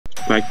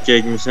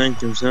Pakkakmisan,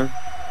 kimsan?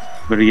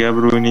 Birga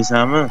bir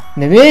o'ynaysanmi?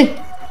 Nima?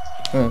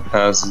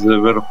 Ha, sizni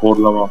bir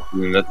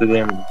xo'rlamoqchiman,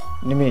 aytaymi?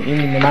 Nima?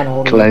 Endi nimani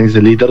xo'rlayapsiz? Klaningiz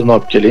liderini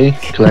olib keling.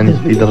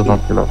 Klaningiz liderini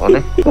olib kelib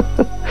oling.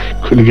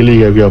 Kulgili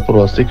gap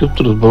gapiryapsiz, ko'p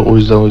turib bir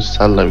o'zidan-o'zi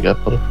sallab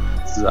gapirib.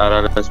 Siz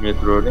aralashmay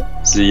turavering.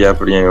 Siz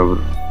gapirgan yo'q.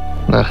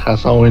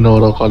 Hasan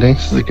o'ynavera qoling,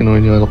 siznikini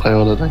o'ynayotgan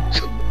qayoqdan.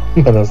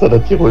 Mana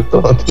zaratga qo'yib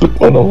turaman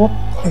telefonimni.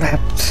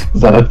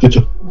 Zaratga.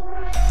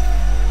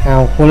 Ha,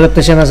 qo'llab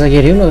tashamasa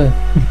kerakmi?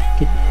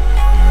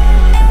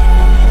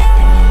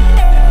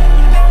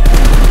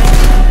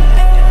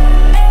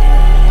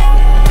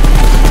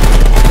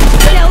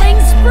 Killing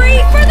spree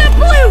for the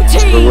blue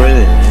team.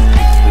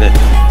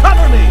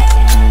 Cover me.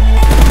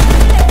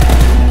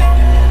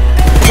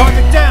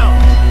 Target down.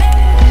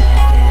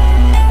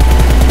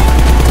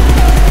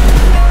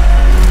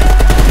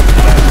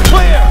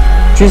 Clear.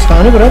 Cho'z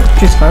qani, brat?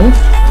 Cho'z qani?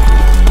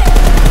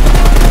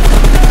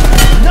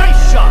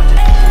 Nice shot.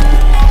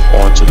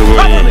 Ochilib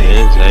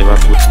o'ynaydi,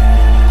 zaybat.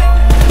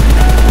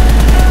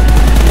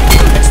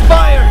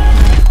 Expired.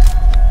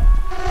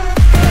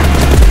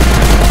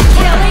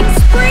 Killing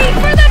spree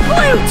for the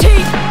blue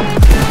team.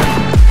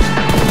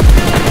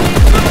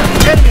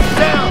 Enemy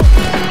down.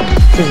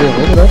 Cho'z yo'q,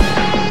 brat.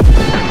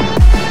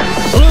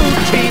 Blue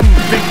team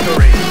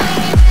victory.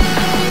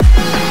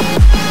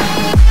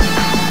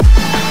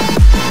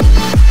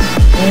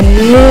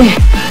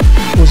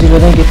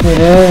 O'zinglardan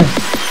ketmaydi.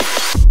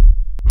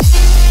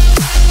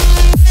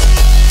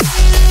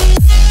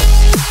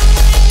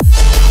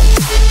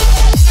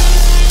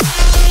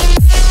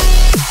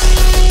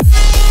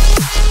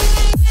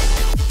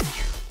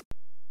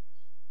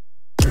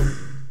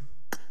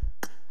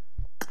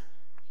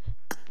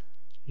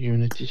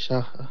 Unity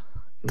shahri.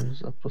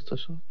 Zaprosto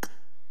shu.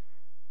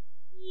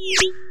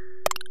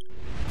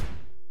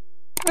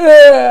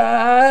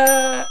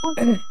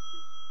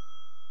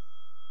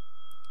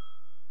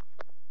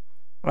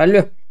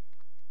 Allo.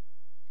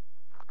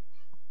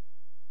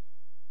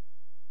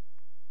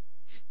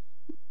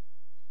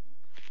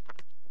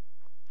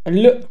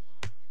 Allo.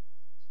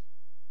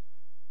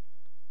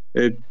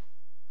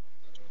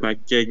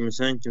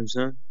 Pakkakmisan,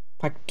 kimsan?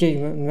 Pakkak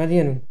nima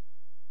deganim?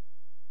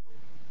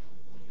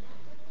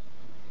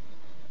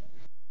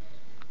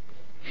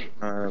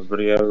 Ha,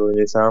 birga bir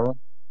o'ynaysanmi?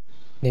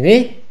 Nima?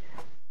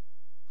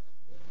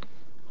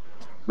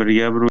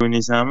 Birga bir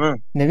o'ynaysanmi?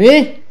 Nima?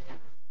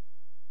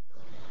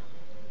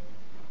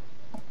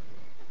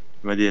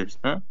 Nima deyapsiz,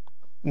 ha?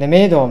 Nima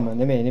deyapman?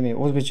 Nima?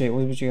 O'zbekcha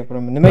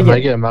gapiraman. Nimaga?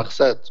 Nimaga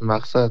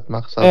maqsad.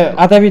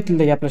 Adabiy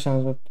tilda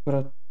gaplashamiz,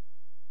 brat.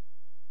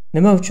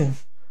 Nima uchun?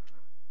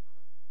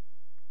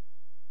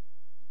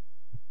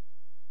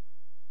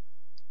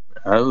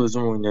 Ha,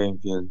 o'zim o'ynagim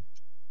keldi.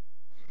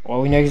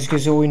 O'ynagingiz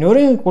kelsa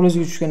o'ynayvering,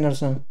 qo'lingizga tushgan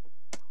narsani.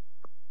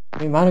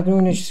 Menikini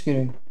o'ynashingiz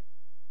kerak.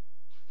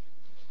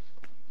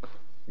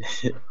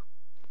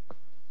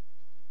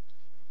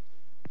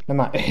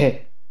 Nima?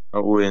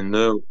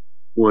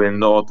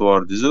 O'yinda ot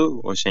bor-dizu,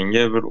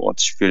 o'shanga bir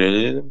otishib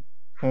ko'raylik dedim.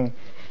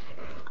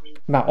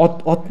 Men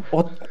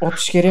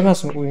otish kerak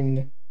emasmi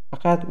o'yinda?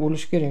 Faqat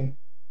o'lish kerak.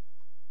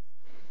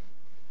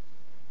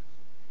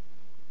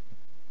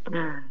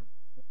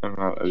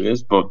 Biz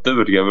popda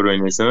birga bir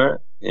o'ynaysizmi?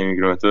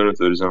 Emigrator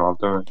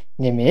 416 mi?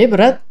 Nima,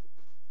 brat?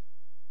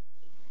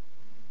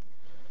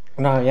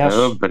 Unaqa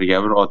yaxshi. Birga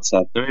bir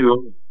otishdimi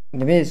yo'q?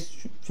 Nima,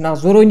 shunaqa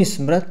zo'r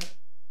o'ynaysiz, brat?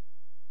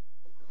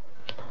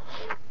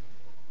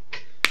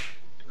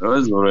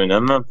 Zo'r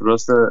o'ynayman,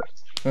 prosta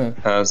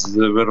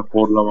sizni bir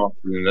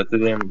xo'rlamoqchiman,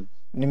 aytaymi?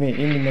 Nima,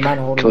 endi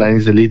nimani xo'rlayapsiz?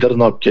 Klaningiz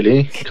liderini olib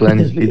keling.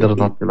 Klaningiz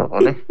liderini olib kelib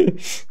oling.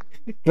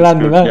 Klan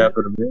nima?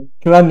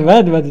 Klan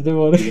nima dedi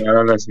bor.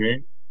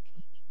 Aralashmang.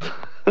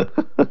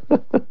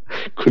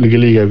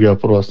 Kulgili gap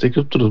gapiryapsiz,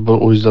 ko'p turib bir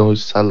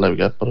o'zidan-o'zi sallab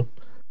gapirib.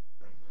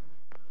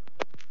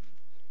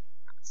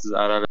 Siz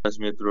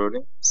aralashmay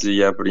turavering. Siz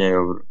gapirgan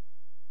yo'q.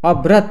 Ha,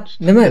 brat,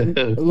 nima?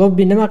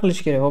 Lobby nima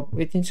qilish kerak? Hop,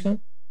 aytingchi-kan.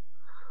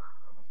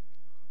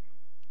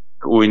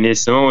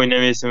 O'ynaysizmi,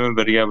 o'ynamaysizmi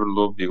birga bir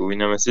lobby.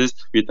 O'ynamasangiz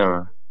chiqib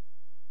ketaman.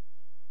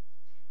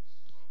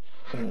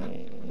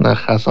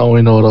 Hasan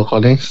o'ynavera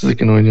qoling,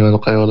 siznikini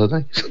o'ynayotgan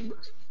qayoqdan.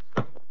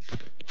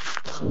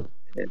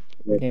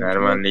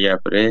 Normalni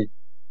gapiray.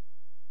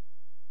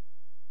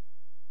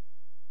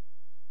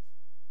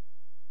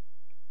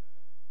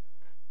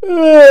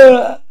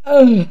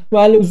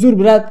 Mayli, uzr,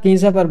 brat, keyin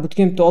safar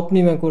bootcampda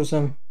otmayman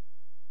ko'rsam.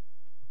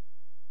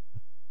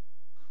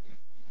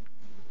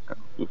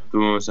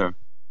 Tutmasam.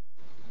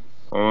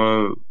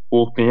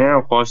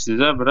 Qo'rqdingiz,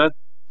 qochdingiz, brat.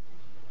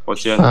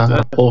 Qochyapsiz.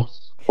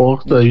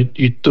 Qo'rqdi,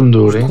 yutdim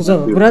deg'ring.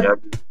 Brat,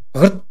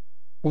 g'irt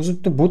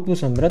o'zibda bot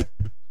bo'lsam, brat.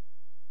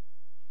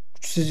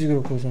 Kuchsiz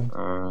yugurib qo'ysam.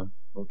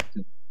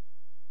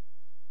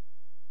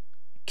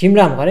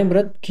 Kiyimlarni qarang,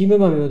 brat,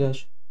 kiyimim ham yo'q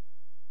dash.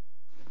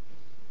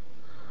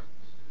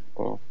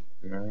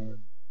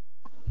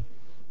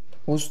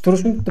 O'zi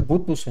turishim bitta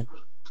bot bo'lsa.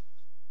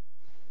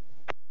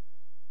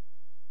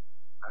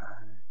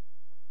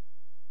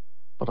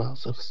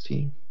 Browser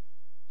Steam.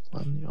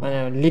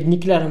 Mana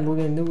libniklarim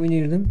bo'lganda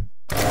o'ynardim.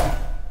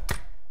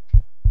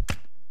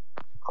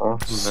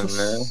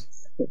 Buni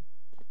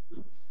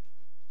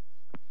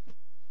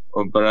o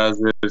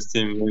brazzer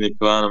Steam meni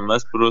klanim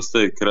emas, просто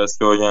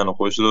kraska olgani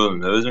qo'shildim.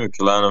 O'zim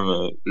klanim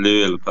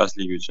level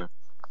pastligi uchun.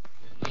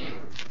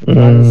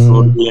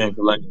 So'rgan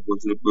klanga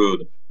qo'shilib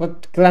qo'ydim.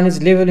 Klaningiz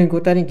levelini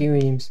ko'taring, keyin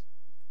o'ynaymiz.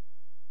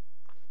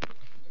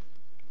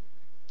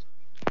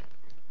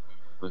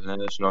 Bizlar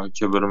shunaqa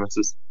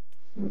kibrmisiz?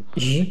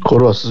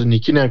 Ko'ryapsiz,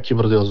 nickini ham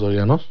kibrda yozib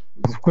olgan-ku.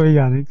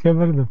 Qo'ygani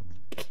kibrdim.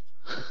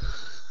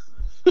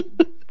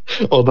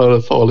 Odamlar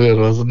savol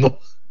bermasin.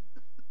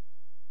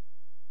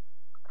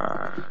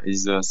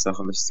 İzlasa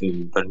qilishdi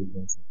bir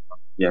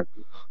gap.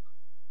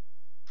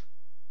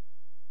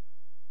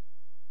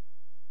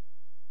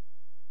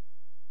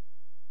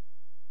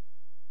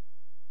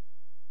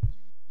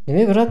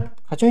 Nima brat?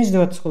 Qachon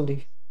izlayapsiz qildik?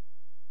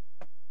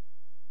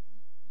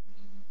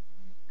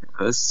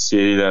 Biz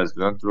she'rlar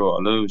bilan turib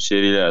olib,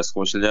 she'rlar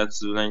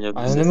qo'shilyapsiz bilan Nima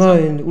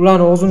gaplashamiz. endi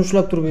ularni og'zini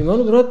ushlab turmayman,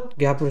 brat.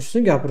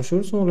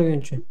 Gapiraversin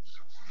o'ylagancha.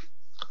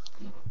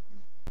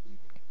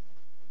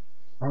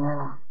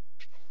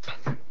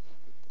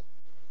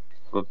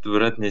 Bo'pti,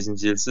 brat,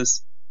 nechinchi yilsiz?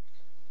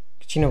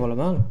 Kichkina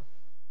bolaman.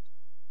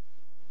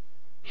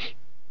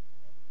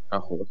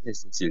 Xo'p,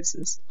 nechinchi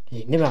yilsiz?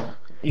 Nima?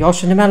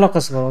 Yoshi nima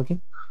aloqasi bor oki?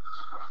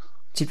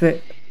 Tipa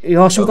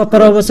yoshim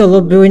kattaroq bo'lsa,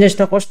 lobbi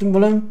o'ynashda qochdim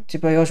bo'lam.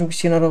 Tipa yoshim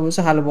kichkinaroq bo'lsa,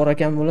 hali bor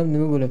ekan bo'lam,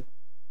 nima bo'ladi?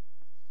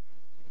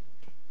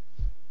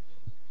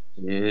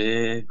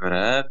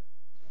 Brat.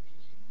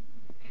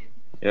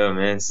 Yo,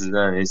 men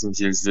sizdan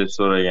nechinchi yilsiz deb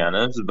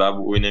so'raganim, siz babu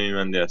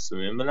o'ynamayman deyapsiz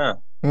men bilan.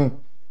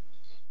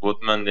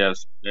 Botman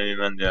deyapsiz,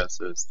 o'ynamayman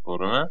deyapsiz,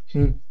 to'g'rimi?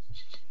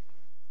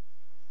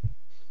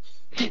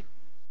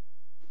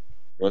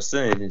 Rosa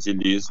nechinchi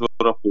yilligingiz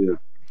so'rab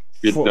qo'yadi.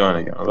 Bittaman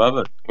ekan, babu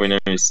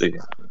o'ynamaysiz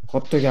ekan.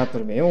 Katta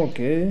gapirmang,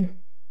 okey.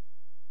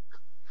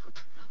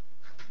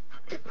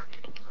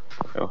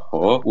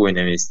 Xo'p,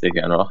 o'ynamaysiz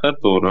ekan, oxir,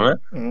 to'g'rimi?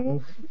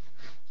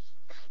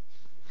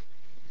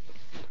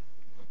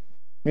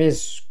 Biz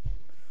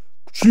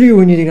kuchli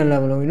o'ynaydiganlar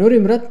bilan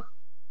o'ynayvering, brat.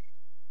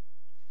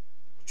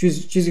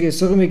 Chizga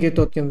sig'may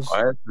ketayotganmiz.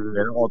 Siz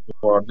meni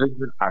otvorda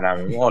bir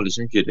alamimni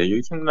olishim kerak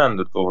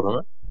kimdandir,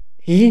 to'g'rimi?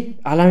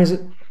 Alamingiz,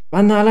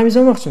 mendan alamingiz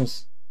olmoqchimiz?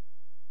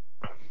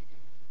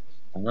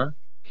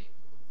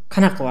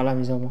 Qanaqa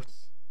alamingiz olmoqchisiz?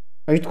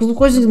 Yutqizib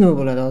qo'ysangiz nima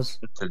bo'ladi hozir?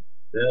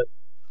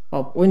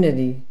 Hop,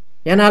 o'ynadik.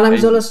 Yana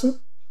alamingiz olasizmi?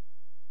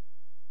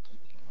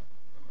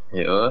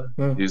 Yo'q,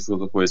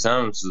 yutqizib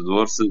qo'ysam, siz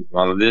zo'rsiz,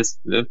 молодец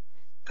deb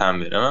tan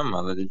beraman,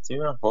 молодец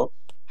deyman, xo'p.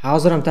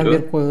 Hozir ham tan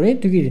berib qo'yavering,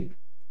 tugaydi.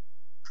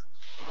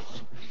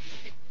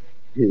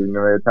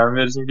 Nimaga tan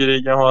berishim kerak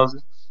ekan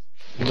hozir?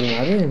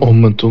 Bilmadim. 10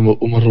 ming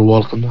umr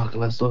rivol qilma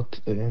qilasizotdi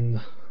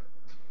endi.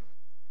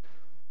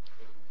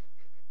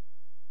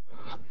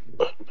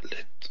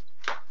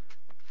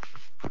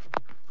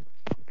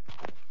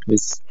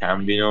 Biz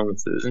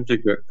kombinamisiz, shuncha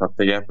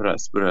katta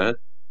gapirasiz, brat.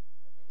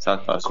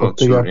 Sattas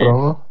Katta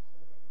gapiraman.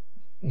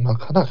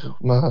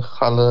 Men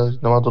hali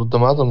nimadir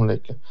demadim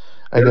lekin.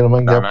 Agar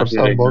men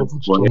gapirsam borib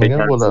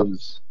tutilmagan bo'ladi.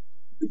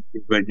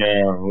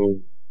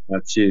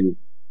 Вообще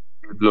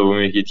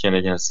bo'lmay ketgan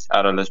ekansiz,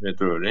 aralashmay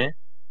turavering.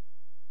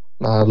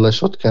 Men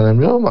aralashayotganim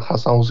yo'q, men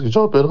Hasan o'ziga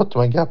javob beryapti,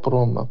 men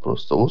gapiryapman,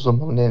 просто o'zim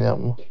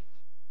bilmayapman.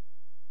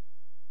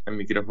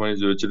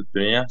 Mikrofoningizni o'chirib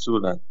turing, yaxshi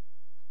bo'ladi.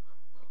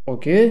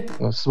 Okey.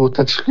 Siz bu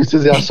taklif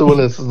qilsangiz yaxshi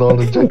bo'ladi, sizni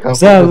oldincha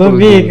Sal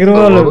lobbiga kirib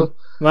olib.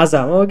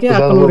 Mazami, okey,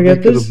 aql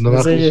o'rgatish. Nima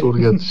qilish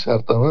o'rgatish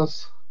shart emas.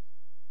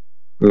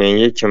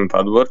 Menga kim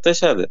podbor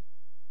tashadi?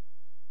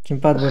 Kim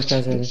podbor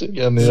tashadi?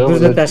 Ya'ni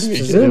Sizga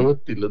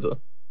tashibsiz-ku?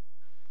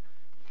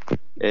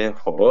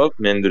 Xo'p,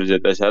 men durja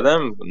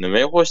tashadim.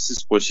 Nimaga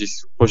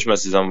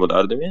qo'shmasangiz ham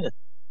bo'lardi meni?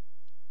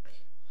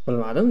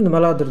 Bilmadim,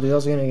 nimalardir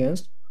yozgan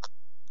ekansiz.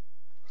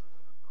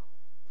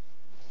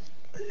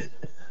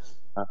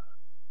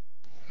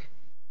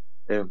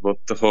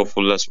 Bo'pti, xo'p,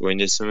 xullas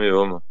o'ynaysizmi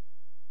yo'qmi?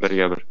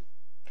 Birga bir.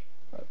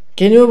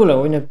 Keyin nima bo'ladi?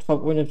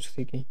 O'ynab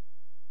chiqdik keyin.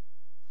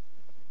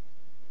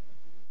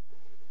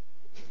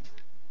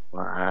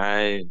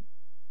 Voy.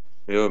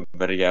 Yo'q,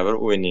 birga bir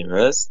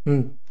o'ynaymiz.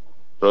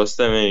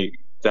 Просто men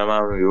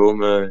tamommi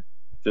yo'qmi?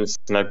 Shuni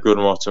sinab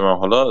ko'rmoqchiman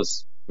xolos.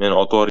 Meni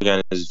otib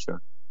o'rganingiz uchun.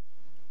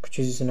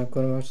 Kuchingizni sinab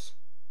ko'rmoqchisiz.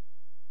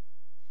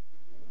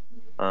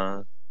 Ha.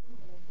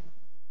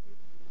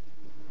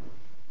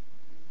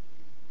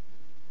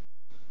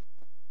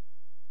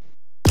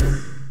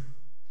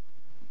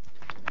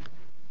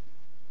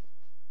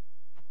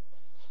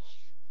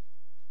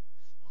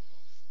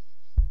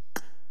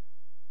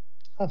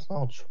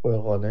 Hasan tushib qo'ya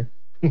qoling.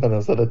 Mana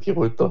zaratga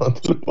qo'yib turaman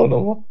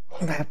telefonimni.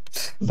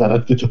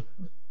 Zarat ketib.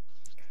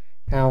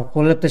 Ha,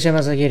 qo'llab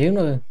tashamasa kerak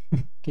uni.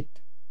 Ketdi.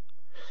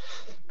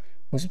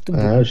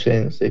 O'sha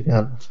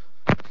sekin.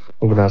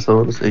 Bu narsa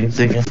bo'lsa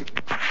sekin.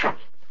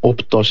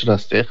 Optni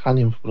oshirasiz,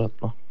 qalim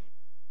furatma.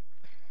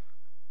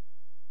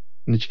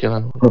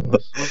 Nechkadan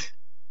uramiz?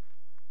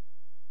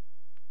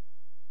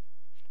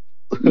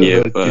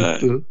 Yepa.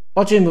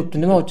 Oching bo'pti,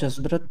 nima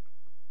ochasiz, brat?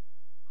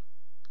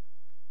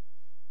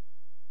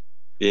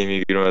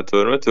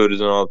 M24 mi,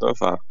 416 mi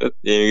farqi?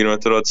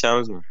 M24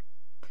 ochamizmi?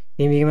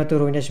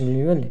 M24 o'ynashni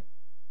bilmayman.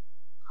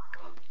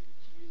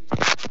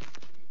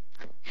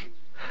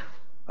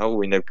 Ha,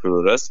 o'ynab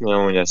ko'rasiz, men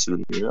o'ynashni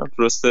bilmayman.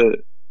 Просто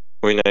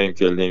o'ynagim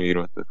keldi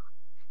M24.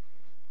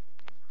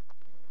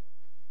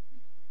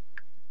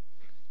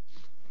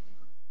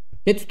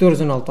 Ket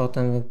 416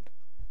 otdan.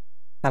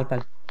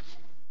 Pal.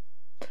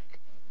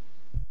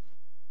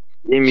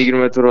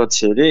 M24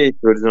 otishaylik,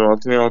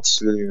 416 men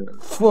otishni bilmayman.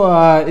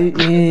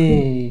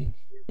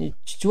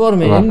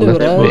 Chivorma endi Bo'ldi,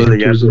 bura.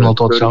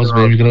 416 otishamiz,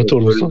 men 24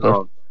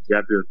 o'rnadim.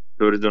 Gap yo'q.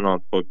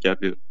 416 pop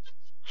gap yo'q.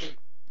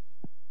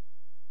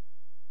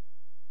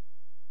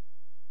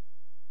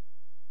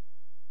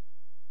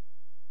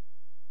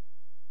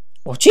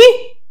 Ochi?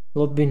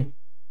 Lobbini.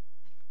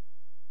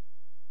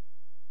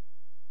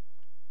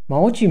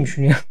 Ma ochayım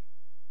şunu ya.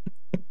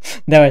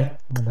 Давай.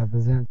 Mana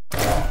biz ham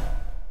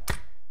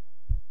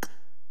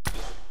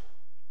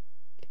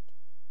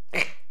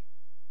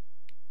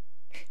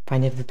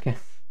Понятно.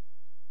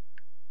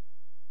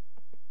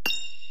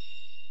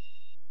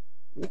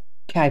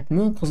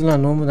 Kayfmi? Qizlar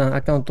nomidan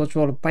akkaunt ochib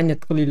olib panyat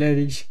qilinglar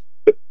deyish.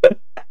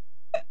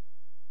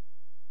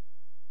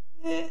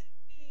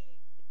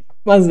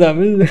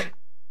 Mazdami.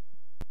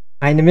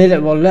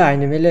 Aynimeli vallahi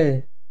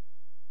aynimeli.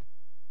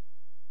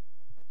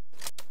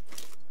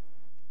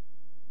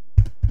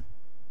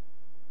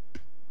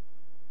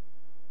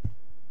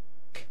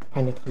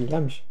 Panyat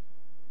qilinglarmish.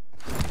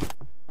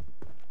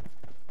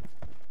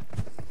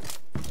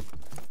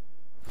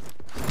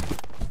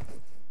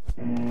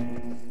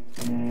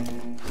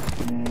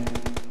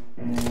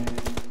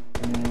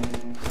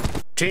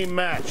 Team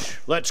match.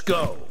 Let's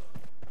go.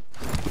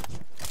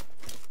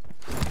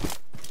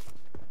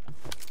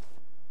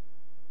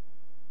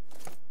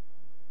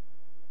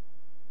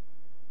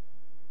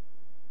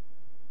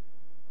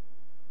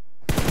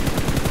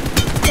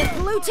 The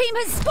blue team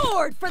has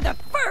scored for the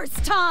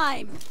first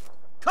time.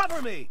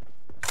 Cover me.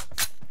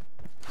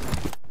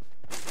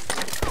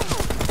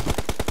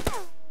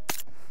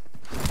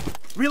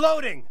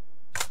 Reloading.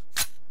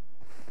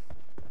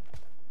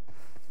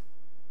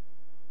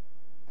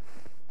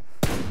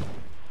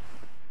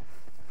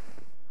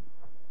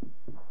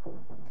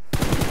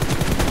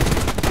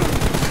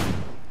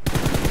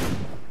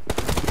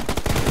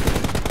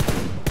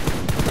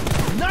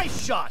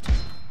 Nice shot.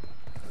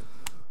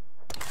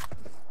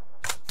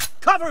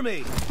 Cover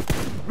me.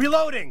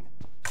 Reloading.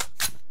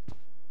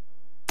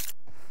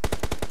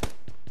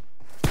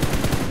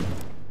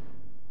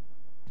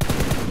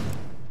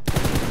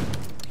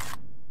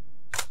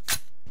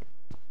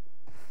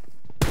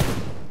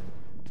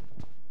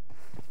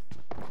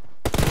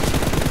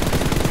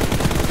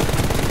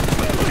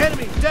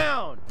 Enemy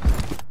down.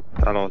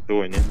 Talonda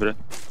o'ynayman bira.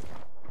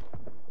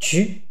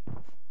 Chi?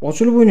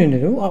 Ochilib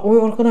o'ynaydi. Oy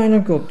orqadan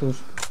aylanib kelyapti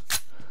o'zi.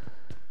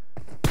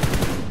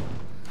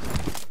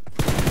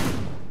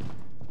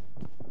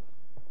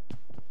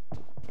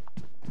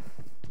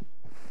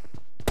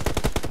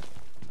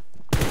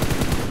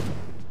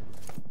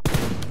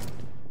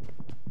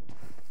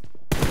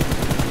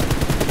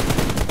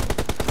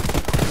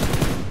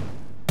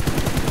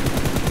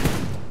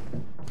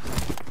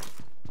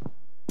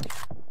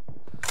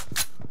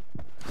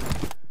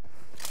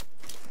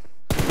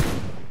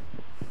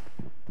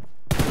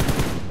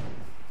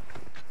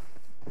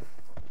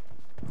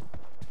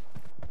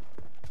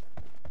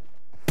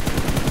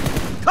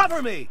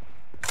 Cover me.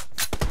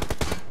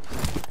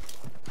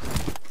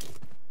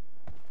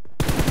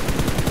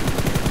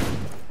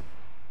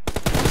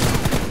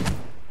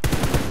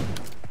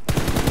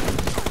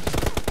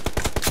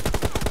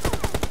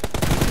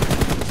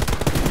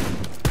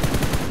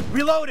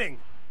 Reloading.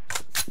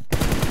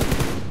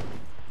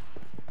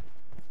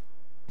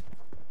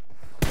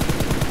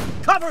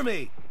 Cover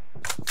me.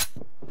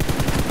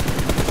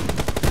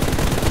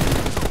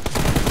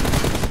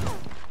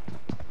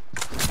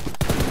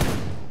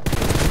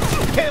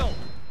 Kill.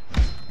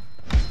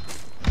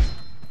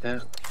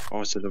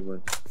 Ochilib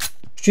o'yn.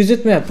 300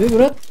 etmayapti,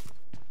 brat.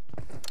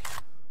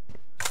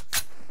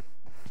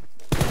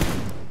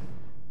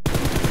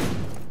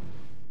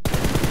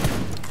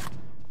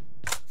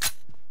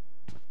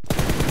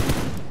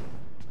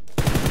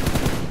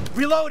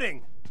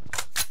 Reloading.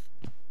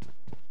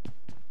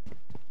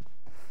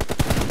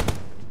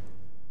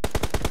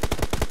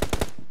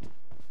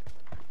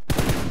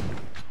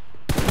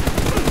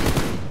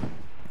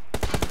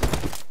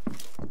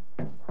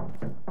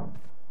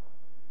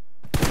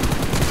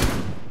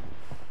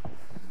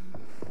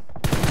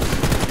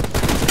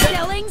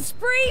 Killing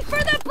spree for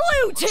the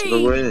blue Ochilib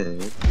team.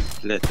 o'ynayman.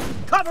 Let.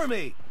 Cover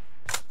me.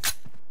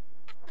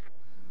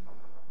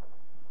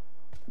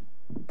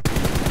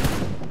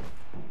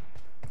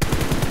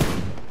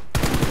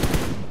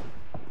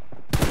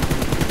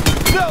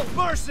 No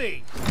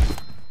mercy.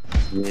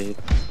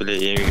 Bile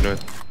M24.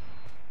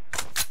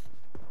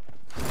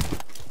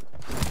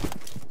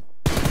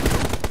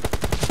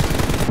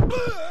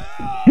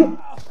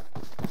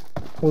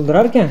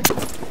 O'ldirarkan.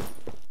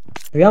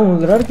 Bu ham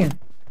o'ldirarkan.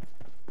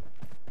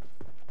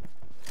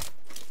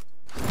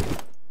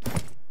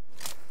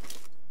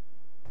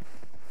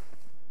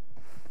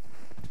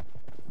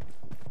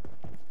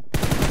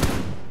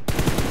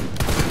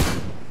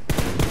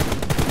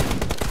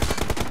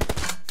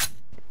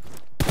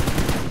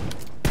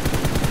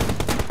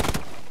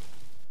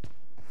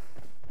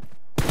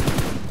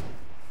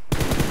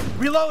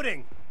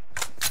 Reloading.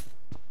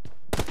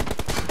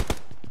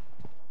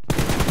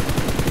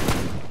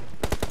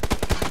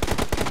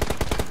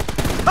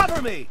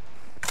 Cover me.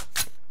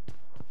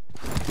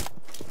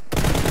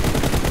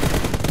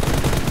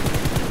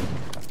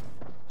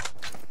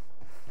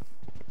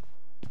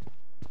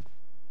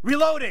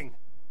 Reloading.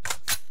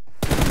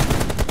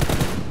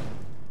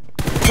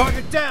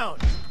 Target down.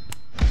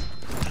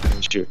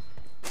 Sure.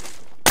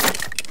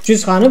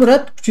 Küçüz xanı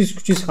brat,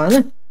 küçüz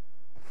xanı.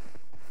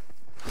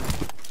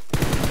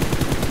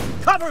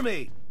 Cover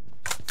me.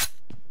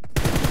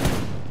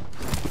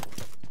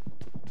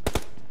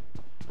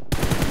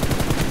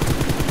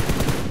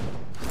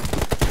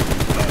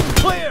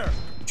 Clear.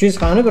 Küçüz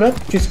xanı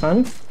brat, küçüz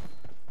xanı.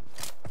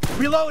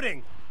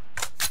 Reloading.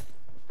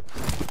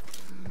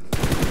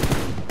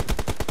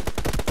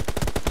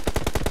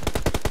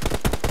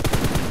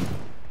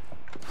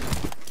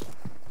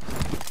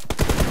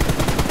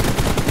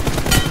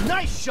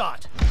 Nice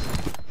shot.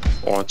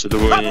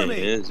 Ochilib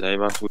o'ynaymiz.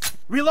 Aybat.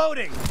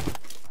 Reloading.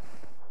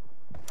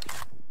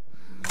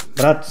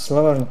 Brat,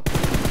 slovarno.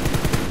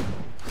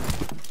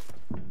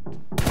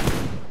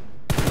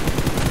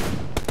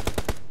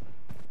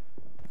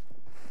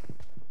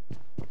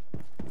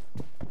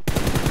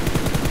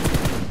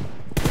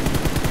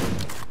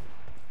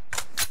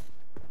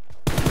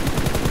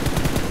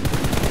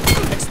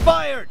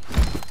 Expired.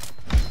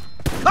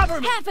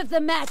 Cover me. Half of the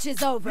match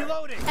is over,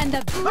 Reloading. and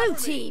the blue Cover me.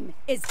 team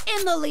is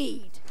in the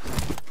lead.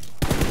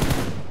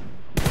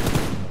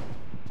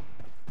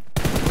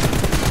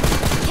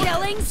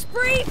 Killing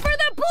spree for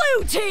the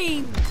blue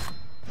team!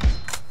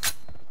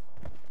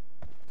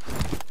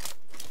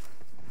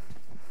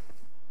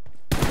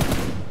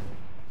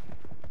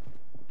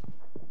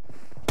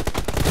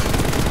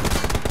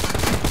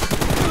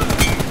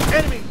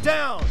 Enemy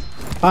down.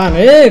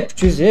 Ne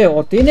küçüz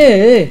oti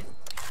ne?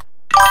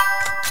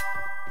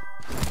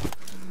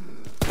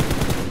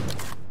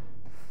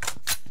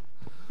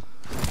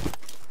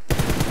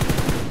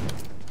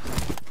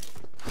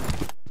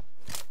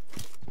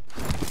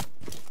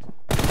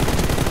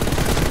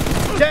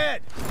 Dead.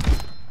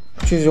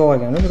 Küçüz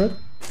olganı brat.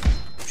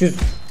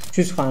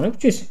 Küçüz xanı,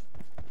 küçüz.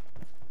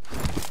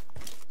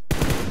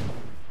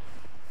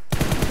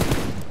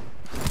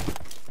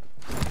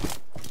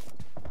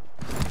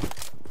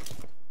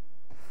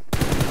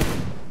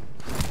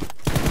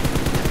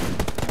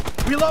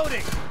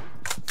 Reloading.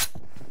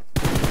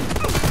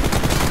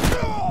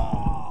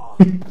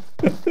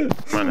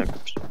 Mana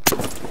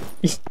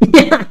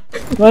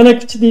Bana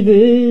küçük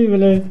dedi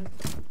böyle.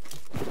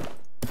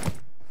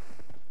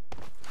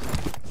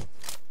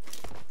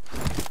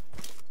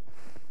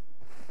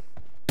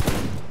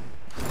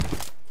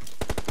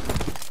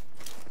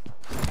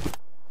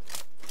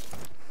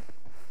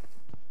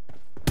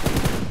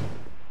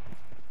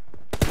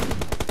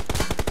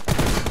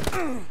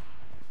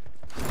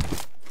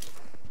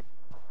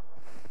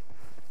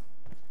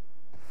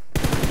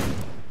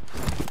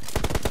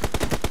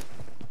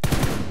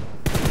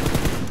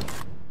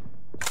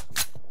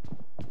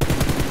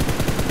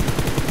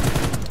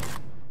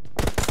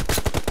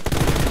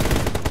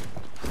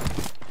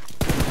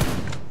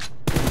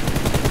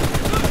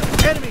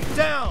 Enemy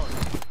down.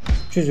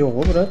 Küçüz yok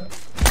o brat.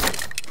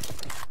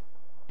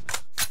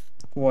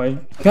 Vay,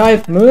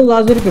 kayıp mı?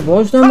 Lazerki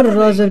boştan bir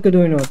lazerki de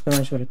oynuyor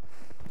ben şöyle.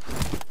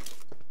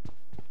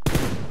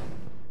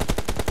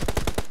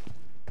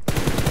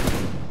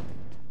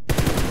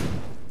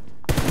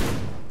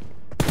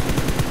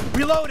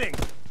 Reloading.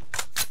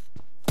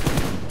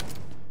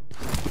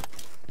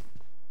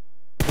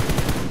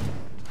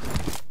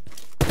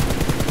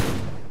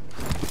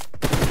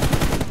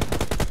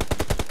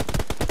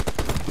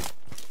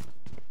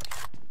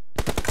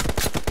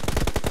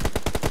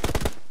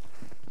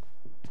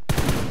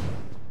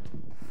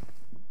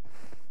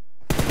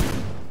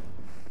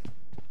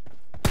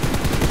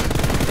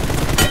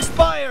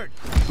 Expired.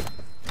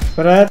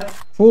 Brat,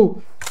 full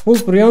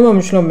priyama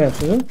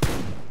müşlanmayapsiz ha?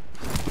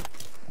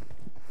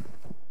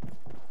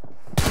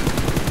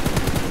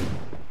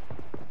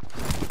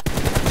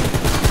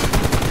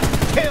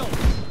 Kill.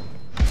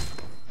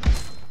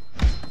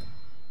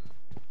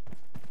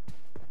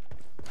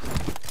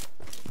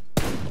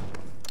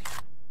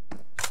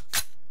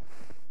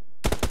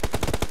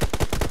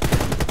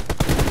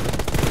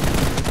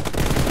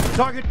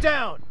 Target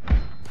down.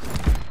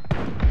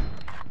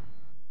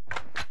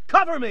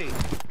 Cover me.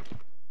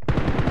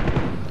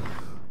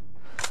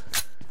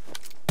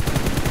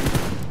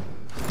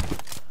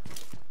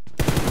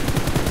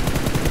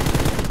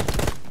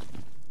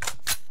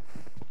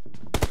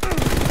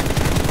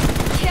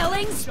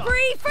 Killing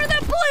spree for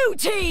the blue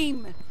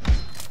team!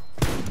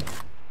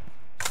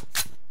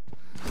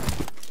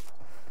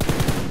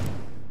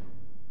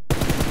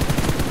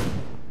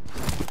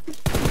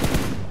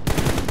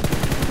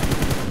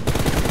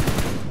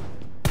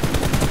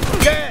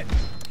 Dead.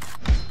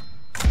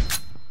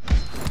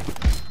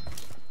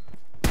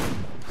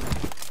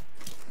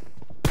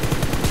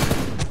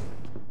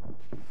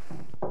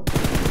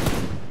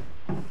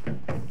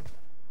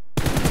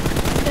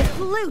 The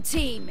blue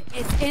team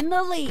is in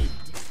the lead.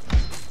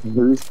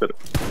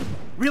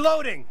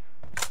 Reloading.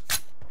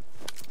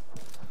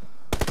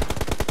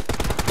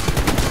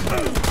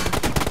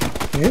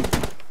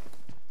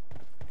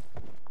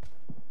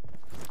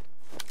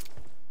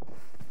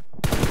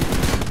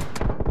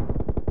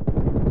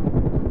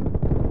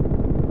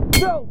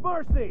 No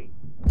mercy.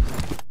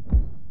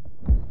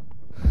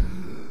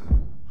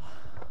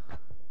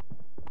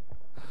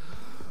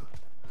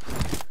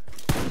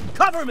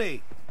 Cover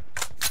me.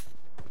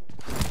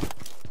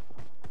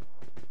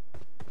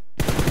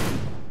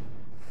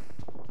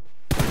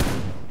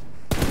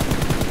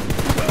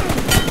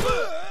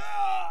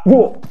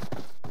 O.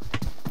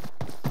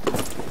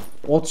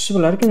 Otışı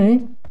bular ki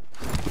ne?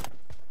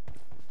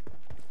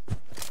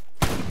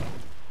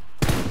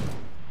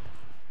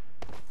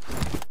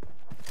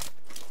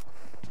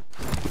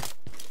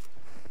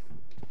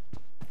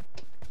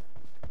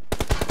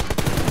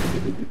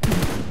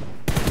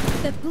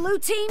 The blue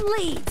team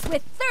leads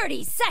with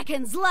 30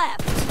 seconds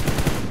left.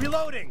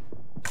 Reloading.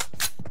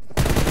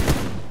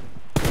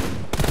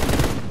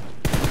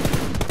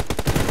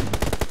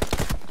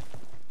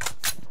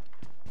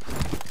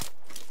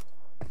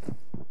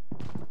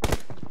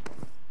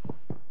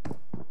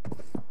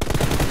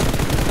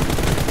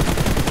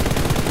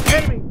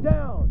 Enemy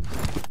down.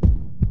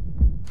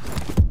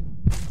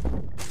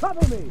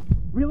 Cover me.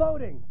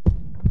 Reloading.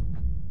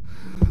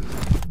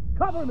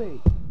 Cover me.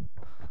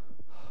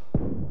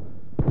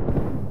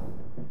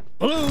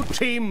 Blue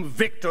team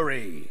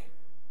victory.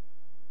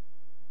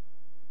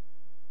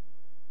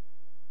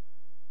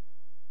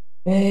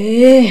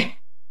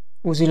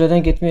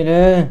 O'zinglardan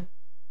ketmanglar.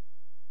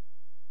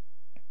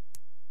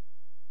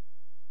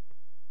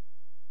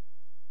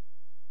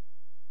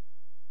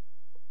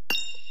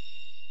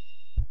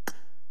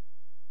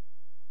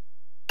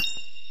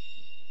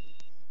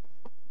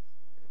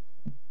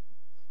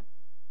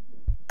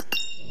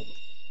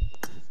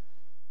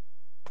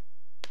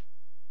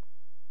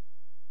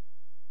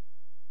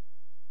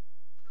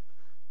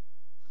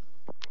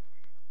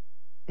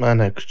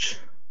 Mana kuch.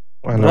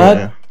 Mana Brat,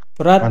 o'yin.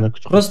 brat, Mana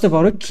kuch. prosta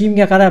borib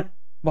kiyimga qarab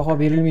baho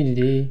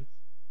berilmaydi-da.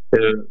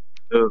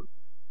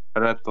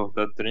 Brat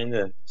to'xtab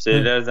turing-da.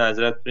 Şeylerden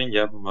ajratib turing,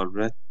 gapim bor,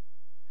 brat.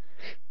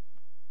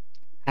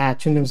 Ha,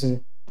 tushundim sizni.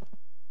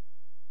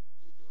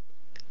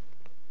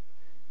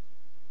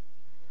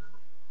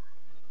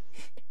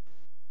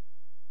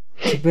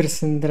 Kibr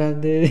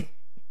sindiradi.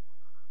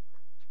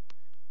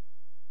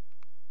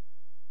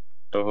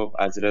 Hop,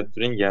 ajratib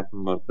turing, gapim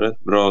bor, brat.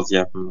 Biroz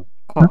gapim bor.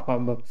 Hop,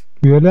 bo'pti.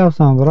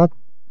 Yo'layapsan, brat.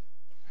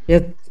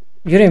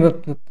 Yuring,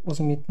 bo'pti,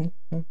 o'zim yetdim.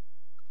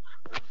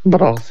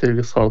 Biroq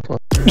sevgi so'rdi.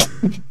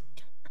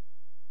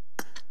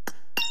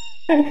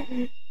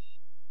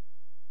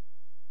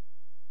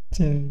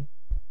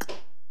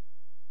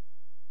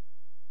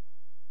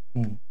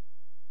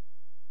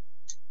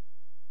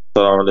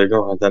 Assalomu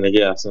alaykum, Hasan aka,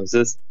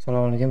 yaxshimisiz?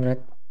 Assalomu alaykum, brat.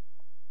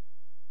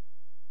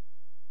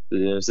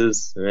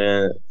 Siz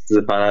men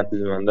sizni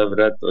fanatizmanda,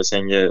 brat.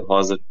 O'shanga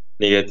hozir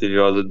negativ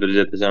yozib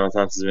birja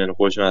tashamasam, siz meni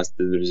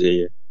qo'shmasdingiz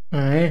birjaga.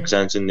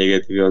 O'shaning uchun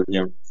negativ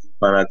yozgan.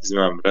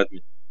 Fanatizmam, brat.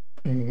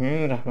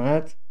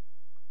 Rahmat.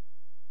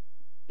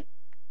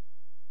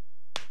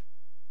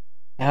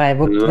 Ay,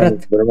 bo'pti, brat.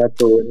 Bir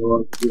marta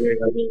o'ynamoqchi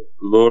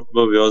Lord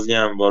bo'lib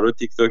yozgan bor-ku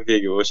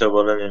TikTokdagi, o'sha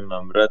bola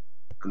menman, brat.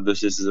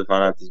 O'sha sizni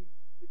fanatizm.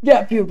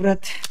 Gap yo'q,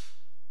 brat.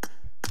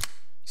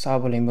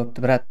 Sog' bo'ling, bo'pti,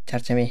 brat.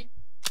 Charchamang.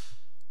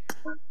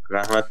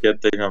 Rahmat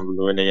kattakon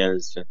bo'lib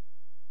o'ynaganingiz uchun.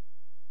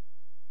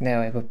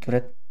 Davay, bo'pti,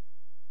 brat.